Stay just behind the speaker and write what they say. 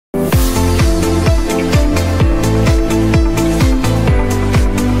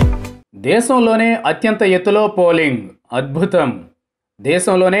దేశంలోనే అత్యంత ఎత్తులో పోలింగ్ అద్భుతం.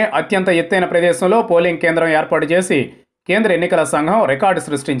 దేశంలోనే అత్యంత ఎత్తైన ప్రదేశంలో పోలింగ్ కేంద్రం ఏర్పాటు చేసి కేంద్ర ఎన్నికల సంఘం రికార్డు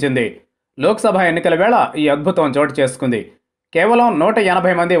సృష్టించింది. లోక్సభ ఎన్నికల వేళ ఈ అద్భుతం చోటు చేసుకుంది. కేవలం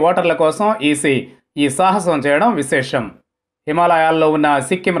 180 మంది ఓటర్ల కోసం ఈసీ ఈ సాహసం చేయడం విశేషం. హిమాలయాల్లో ఉన్న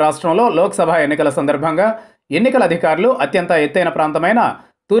సిక్కిం రాష్ట్రంలో లోక్సభ ఎన్నికల సందర్భంగా ఎన్నికల అధికారులు అత్యంత ఎత్తైన ప్రాంతమైన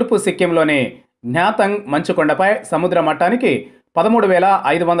తూర్పు సిక్కింలోని జ్ఞాతంగ్ మంచుకొండపై సముద్ర మట్టానికి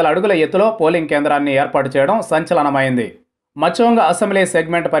 13,500 అడుగుల ఎత్తులో పోలింగ్ కేంద్రాన్ని ఏర్పాటు చేయడం సంచలనమైంది. మచోంగ్ అసెంబ్లీ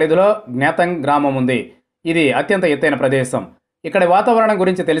సెగ్మెంట్ పరిధిలో జ్ఞాతంగ్ గ్రామం ఉంది. ఇది అత్యంత ఎత్తైన ప్రదేశం. ఇక్కడి వాతావరణం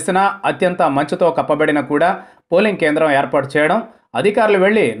గురించి తెలిసినా అత్యంత మంచుతో కప్పబడిన కూడా పోలింగ్ కేంద్రం ఏర్పాటు చేయడం, అధికారులు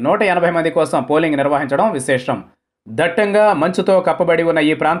వెళ్లి 180 మంది కోసం పోలింగ్ నిర్వహించడం విశేషం. దట్టంగా మంచుతో కప్పబడి ఉన్న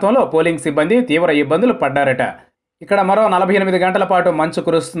ఈ ప్రాంతంలో పోలింగ్ సిబ్బంది తీవ్ర ఇబ్బందులు పడ్డారట. ఇక్కడ మరో 48 గంటల పాటు మంచు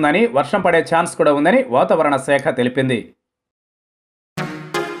కురుస్తుందని, వర్షం పడే ఛాన్స్ కూడా ఉందని వాతావరణ శాఖ తెలిపింది.